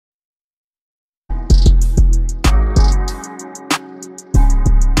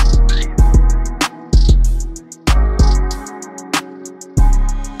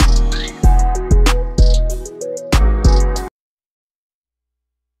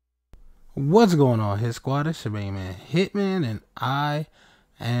What's going on, Hit Squad? It's your main man, Hitman, and I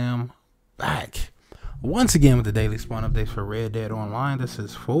am back once again with the daily spawn updates for Red Dead Online. This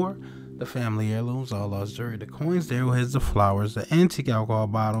is for the family heirlooms, all lost jewelry, the coins, the arrowheads, the flowers, the antique alcohol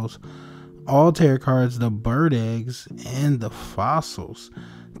bottles, all tarot cards, the bird eggs, and the fossils.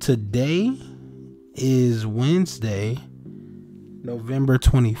 Today is Wednesday, November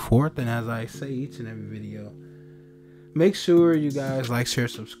 24th, and as I say each and every video, make sure you guys like, share,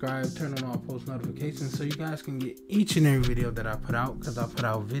 subscribe, turn on all post notifications so you guys can get each and every video that I put out, because I put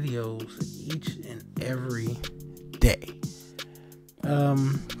out videos each and every day.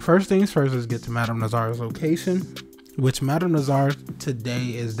 First things first, let's get to Madame Nazar's location, which Madame Nazar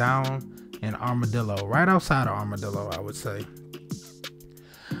today is down in Armadillo, right outside of Armadillo, I would say.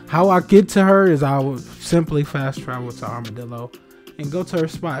 How I get to her is I would simply fast travel to Armadillo and go to her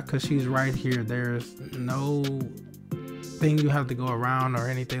spot, because she's right here. There's no thing you have to go around or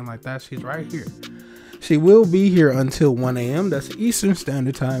anything like that. She's right here. She will be here until 1 a.m. That's Eastern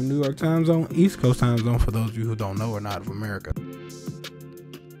Standard Time, New York time zone, East Coast time zone for those of you who don't know or not of America.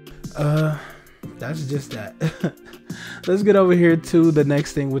 That's just that. Let's get over here to the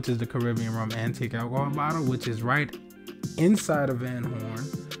next thing, which is the Caribbean rum antique alcohol bottle, which is right inside of Van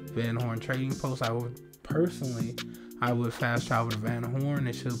Horn trading post. I would fast travel to Van Horn.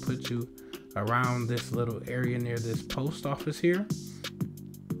 It should put you around this little area near this post office here.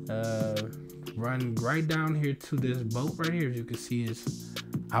 Run right down here to this boat right here. As you can see, it's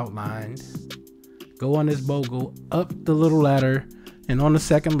outlined. Go on this boat, go up the little ladder, and on the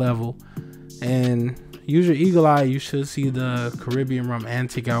second level, and use your eagle eye, you should see the Caribbean rum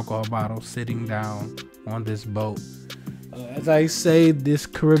antique alcohol bottle sitting down on this boat. As I say, this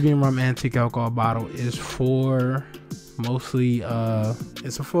Caribbean rum antique alcohol bottle is for mostly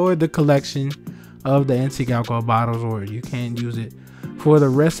it's for the collection of the antique alcohol bottles, or you can use it for the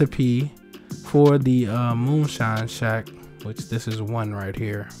recipe for the moonshine shack, which this is one right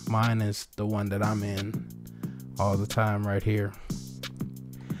here. Mine is the one that I'm in all the time right here.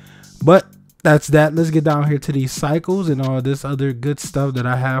 But that's that. Let's get down here to these cycles and all this other good stuff that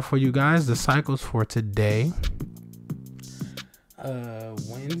I have for you guys. The cycles for today,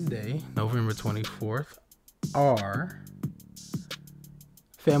 Wednesday, November 24th, are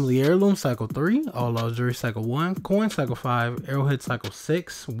Family Heirloom Cycle 3, All Lost Jewelry Cycle 1, Coin Cycle 5, Arrowhead Cycle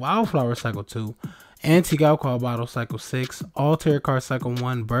 6, Wildflower Cycle 2, Antique Alcohol Bottle Cycle 6, All Tarot Card Cycle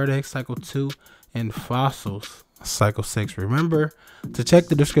 1, Bird Egg Cycle 2, and Fossils Cycle 6. Remember to check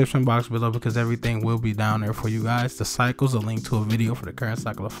the description box below, because everything will be down there for you guys. The cycles, a link to a video for the current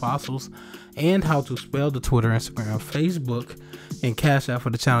cycle of fossils, and how to spell the Twitter, Instagram, Facebook, and Cash App for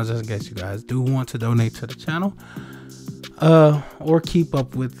the channel, just in case you guys do want to donate to the channel or keep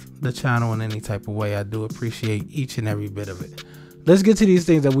up with the channel in any type of way. I do appreciate each and every bit of it. Let's get to these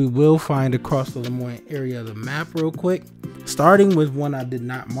things that we will find across the Lemoyne area of the map real quick, starting with one I did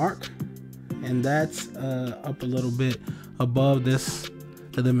not mark, and that's up a little bit above this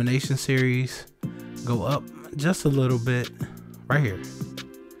elimination series. Go up just a little bit right here.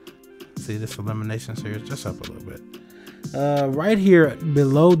 See this elimination series, just up a little bit. Right here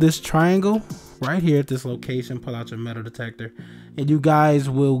below this triangle, right here at this location, pull out your metal detector, and you guys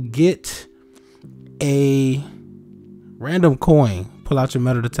will get a random coin. Pull out your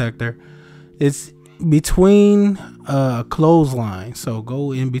metal detector. It's between a clothesline, so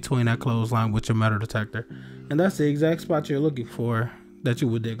go in between that clothesline with your metal detector, and that's the exact spot you're looking for that you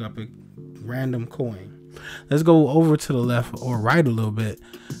would dig up a random coin. Let's go over to the left or right a little bit.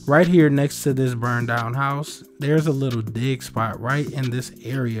 Right here next to this burned down house, there's a little dig spot right in this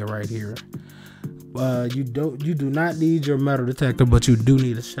area right here. You do not need your metal detector, but you do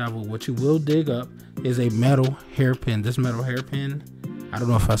need a shovel. What you will dig up is a metal hairpin. This metal hairpin, I don't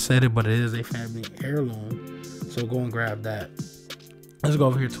know if I said it, but it is a family heirloom, so go and grab that. Let's go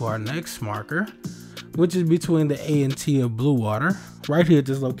over here to our next marker, which is between the A and T of Blue Water. Right here at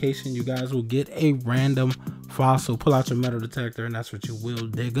this location, you guys will get a random fossil. Pull out your metal detector, and that's what you will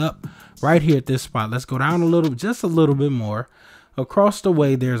dig up right here at this spot. Let's go down a little, just a little bit more. Across the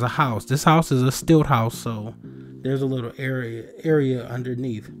way, there's a house. This house is a stilt house, so there's a little area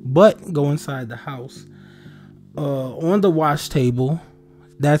underneath. But go inside the house. On the wash table,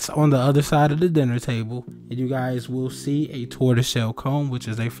 that's on the other side of the dinner table, and you guys will see a tortoiseshell comb, which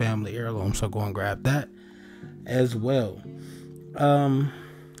is a family heirloom, so go and grab that as well.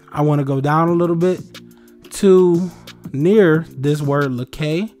 I want to go down a little bit to near this word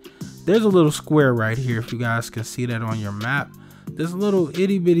Lakay. There's a little square right here, if you guys can see that on your map. This little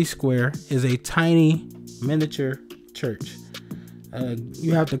itty bitty square is a tiny miniature church.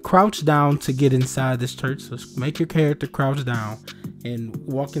 You have to crouch down to get inside this church, so make your character crouch down, and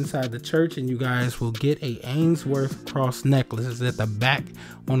walk inside the church, and you guys will get a Ainsworth cross necklace. It's at the back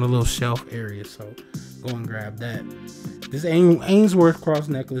on the little shelf area, so go and grab that. This Ainsworth cross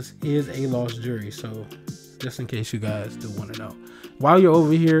necklace is a lost jewelry, so just in case you guys do want to know. While you're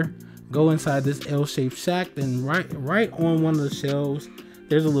over here, go inside this L-shaped shack, then right on one of the shelves,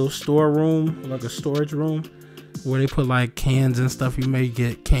 there's a little storeroom, like a storage room, where they put like cans and stuff. You may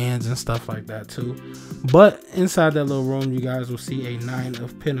get cans and stuff like that too. But inside that little room, you guys will see a 9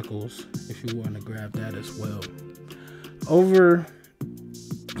 of Pentacles if you want to grab that as well. Over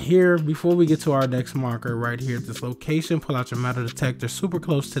here, before we get to our next marker, right here at this location, pull out your metal detector super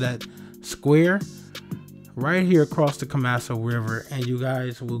close to that square right here across the Camasso River, and you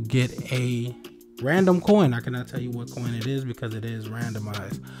guys will get a random coin. I cannot tell you what coin it is because it is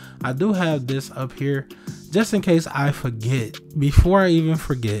randomized. I do have this up here just in case I forget. Before I even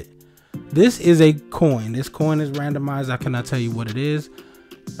forget, this is a coin. This coin is randomized. I cannot tell you what it is.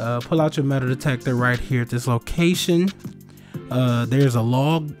 Pull out your metal detector right here at this location. There's a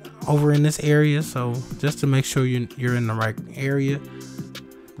log over in this area, so just to make sure you're in the right area,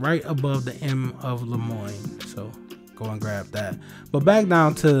 right above the M of Lemoyne. So go and grab that. But back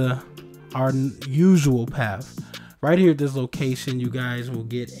down to our usual path. Right here at this location, you guys will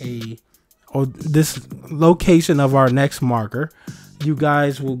get this location of our next marker. You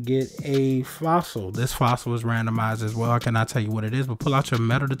guys will get a fossil. This fossil is randomized as well. I cannot tell you what it is, but pull out your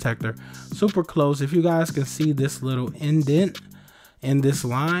metal detector super close. If you guys can see this little indent in this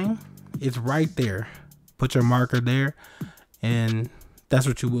line, it's right there. Put your marker there, and that's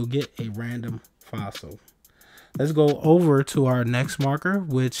what you will get, a random fossil. Let's go over to our next marker,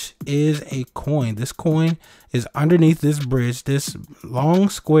 which is a coin. This coin is underneath this bridge. This long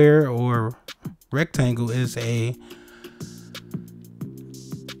square or rectangle is a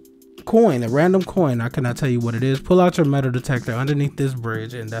coin, a random coin. I cannot tell you what it is. Pull out your metal detector underneath this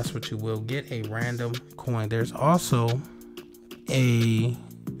bridge, and that's what you will get, a random coin. There's also a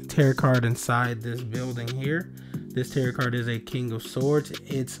tarot card inside this building here. This tarot card is a King of Swords.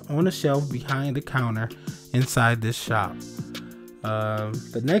 It's on a shelf behind the counter inside this shop.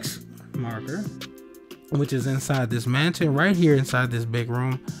 The next marker, which is inside this mansion, right here inside this big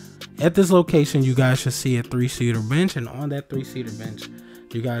room. At this location, you guys should see a 3-seater bench, and on that 3-seater bench,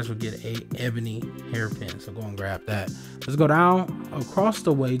 you guys will get a ebony hairpin. So go and grab that. Let's go down across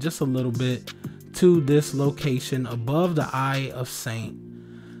the way just a little bit to this location above the Eye of Saint.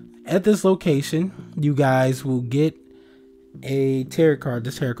 At this location, you guys will get a tarot card.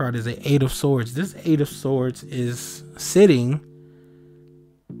 This tarot card is an 8 of Swords. This 8 of Swords is sitting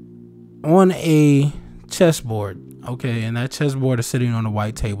on a chessboard. Okay, and that chessboard is sitting on a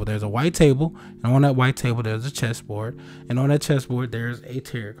white table. There's a white table, and on that white table there's a chessboard, and on that chessboard there's a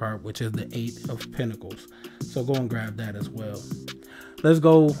tarot card, which is the 8 of Pentacles. So go and grab that as well. Let's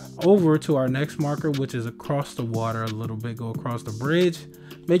go over to our next marker, which is across the water a little bit. Go across the bridge,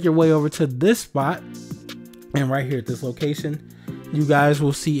 make your way over to this spot, and right here at this location, you guys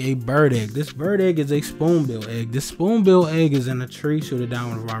will see a bird egg. This bird egg is a spoonbill egg. This spoonbill egg is in a tree. Shoot it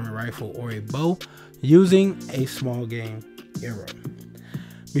down with a varmint rifle or a bow using a small game arrow.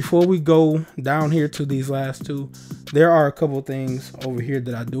 Before we go down here to these last two, there are a couple things over here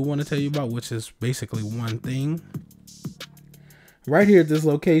that I do want to tell you about, which is basically one thing. Right here at this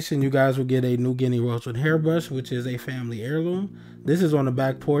location, you guys will get a New Guinea rosewood hairbrush, which is a family heirloom. This is on the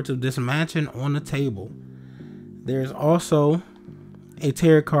back porch of this mansion on the table. There's also a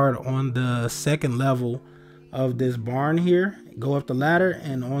tarot card on the second level of this barn here. Go up the ladder,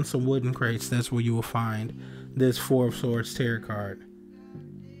 and on some wooden crates, that's where you will find this 4 of Swords tarot card.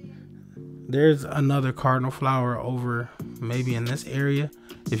 There's another cardinal flower over maybe in this area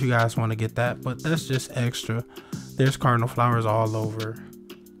if you guys want to get that, but that's just extra. There's cardinal flowers all over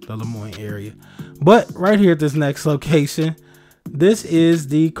the Lemoyne area. But right here at this next location, this is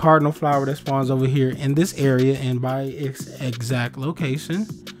the cardinal flower that spawns over here in this area, and by its exact location,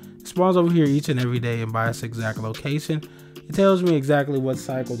 it spawns over here each and every day, and by its exact location, it tells me exactly what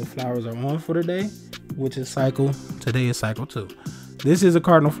cycle the flowers are on for the day, which is today is cycle 2. This is a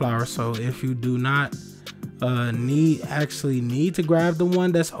cardinal flower, so if you do not need to grab the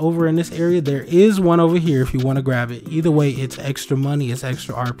one that's over in this area, there is one over here if you want to grab it. Either way, it's extra money, it's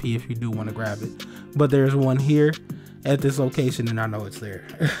extra RP if you do want to grab it. But there's one here at this location, and I know it's there.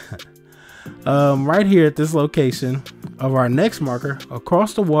 Right here at this location of our next marker,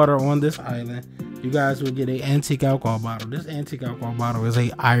 across the water on this island, you guys will get an antique alcohol bottle. This antique alcohol bottle is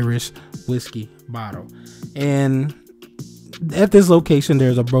a Irish whiskey bottle, and at this location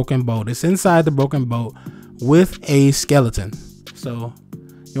there's a broken boat. It's inside the broken boat with a skeleton. So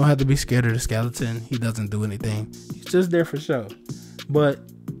You don't have to be scared of the skeleton. He doesn't do anything. He's just there for show. But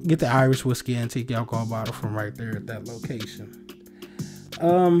get the Irish whiskey antique alcohol bottle from right there at that location.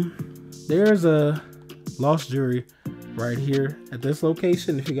 There's a lost jewelry right here at this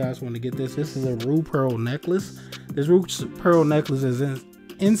location. If you guys want to get this is a Rue Pearl necklace. This Rue Pearl necklace is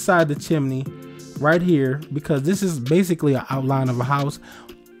inside the chimney right here, because this is basically an outline of a house.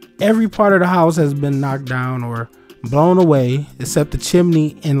 Every part of the house has been knocked down or blown away except the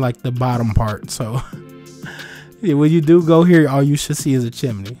chimney and like the bottom part. So when you do go here, all you should see is a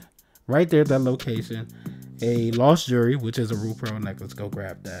chimney right there at that location. A lost jewelry, which is a Rue Pearl necklace. Go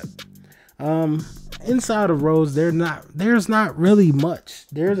grab that. Inside of Rose, there's not really much.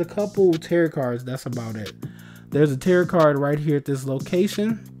 There's a couple tarot cards. That's about it. There's a tarot card right here at this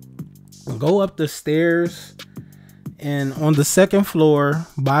location. Go up the stairs, and on the second floor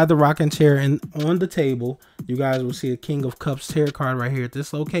by the rocking chair and on the table, you guys will see a King of Cups tarot card right here at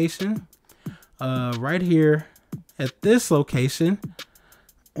this location. Right here at this location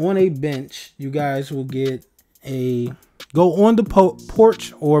on a bench, you guys will get go on the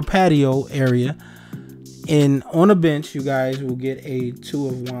porch or patio area, and on a bench you guys will get a Two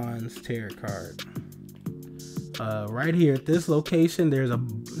of Wands tarot card. Right here at this location, there's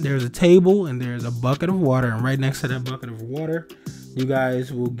a table and there's a bucket of water, and right next to that bucket of water you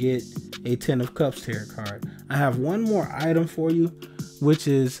guys will get a Ten of Cups tarot card. I have one more item for you, which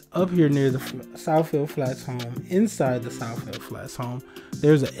is up here near the Southfield Flats home. Inside the Southfield Flats home,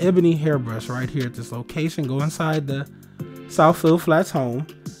 there's an ebony hairbrush right here at this location. Go inside the Southfield Flats home,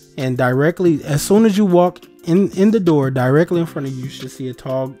 and directly as soon as you walk in the door, directly in front of you should see a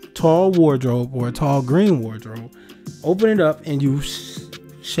tall wardrobe, or a tall green wardrobe. Open it up and you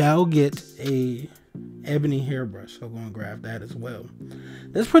shall get a ebony hairbrush. So go and grab that as well.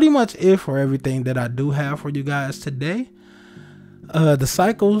 That's pretty much it for everything that I do have for you guys today. The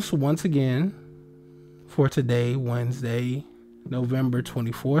cycles once again for today, Wednesday, November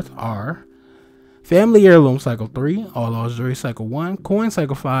 24th, are Family Heirloom Cycle 3, All Lost Jewelry Cycle 1, Coin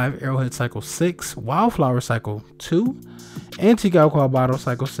Cycle 5, Arrowhead Cycle 6, Wildflower Cycle 2, Antique Alcohol Bottle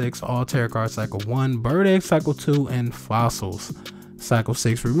Cycle 6, All Tarot Card Cycle 1, Bird Egg Cycle 2, and Fossils Cycle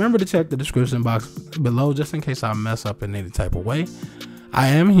 6. Remember to check the description box below just in case I mess up in any type of way. I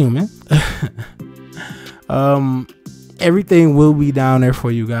am human. Everything will be down there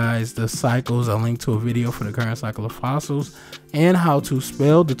for you guys. The cycles, a link to a video for the current cycle of fossils, and how to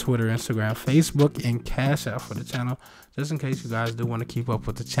spell the Twitter, Instagram, Facebook, and Cash App for the channel. Just in case you guys do want to keep up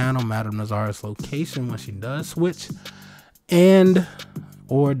with the channel, Madam Nazara's location when she does switch, and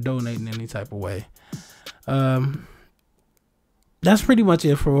or donate in any type of way. That's pretty much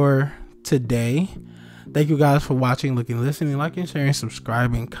it for today. Thank you guys for watching, looking, listening, liking, sharing,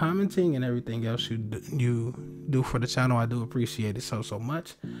 subscribing, commenting, and everything else you do for the channel. I do appreciate it so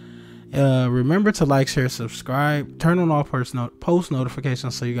much. Remember to like, share, subscribe, turn on all post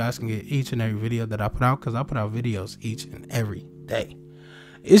notifications so you guys can get each and every video that I put out, because I put out videos each and every day.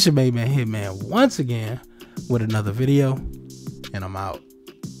 It's your baby man Hitman once again with another video, and I'm out.